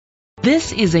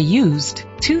This is a used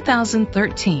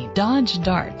 2013 Dodge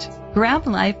Dart. Grab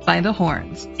life by the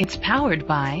horns. It's powered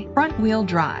by front-wheel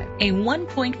drive, a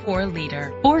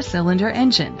 1.4-liter four-cylinder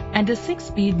engine, and a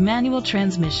 6-speed manual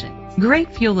transmission.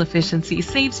 Great fuel efficiency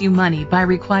saves you money by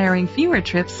requiring fewer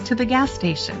trips to the gas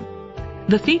station.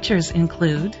 The features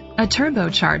include a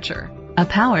turbocharger, a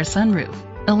power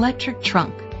sunroof, electric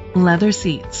trunk, leather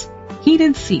seats,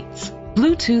 heated seats,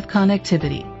 Bluetooth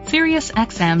connectivity, Sirius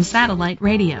XM satellite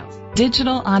radio,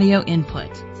 digital audio input,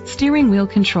 steering wheel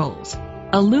controls,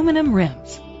 aluminum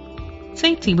rims.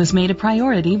 Safety was made a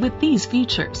priority with these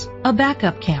features: a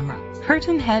backup camera,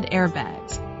 curtain head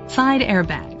airbags, side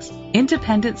airbags,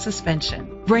 independent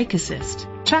suspension, brake assist,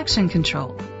 traction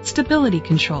control, stability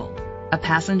control, a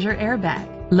passenger airbag,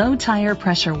 low tire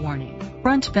pressure warning,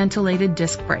 front ventilated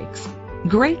disc brakes.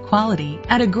 Great quality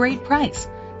at a great price.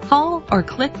 Call or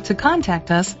click to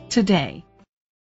contact us today.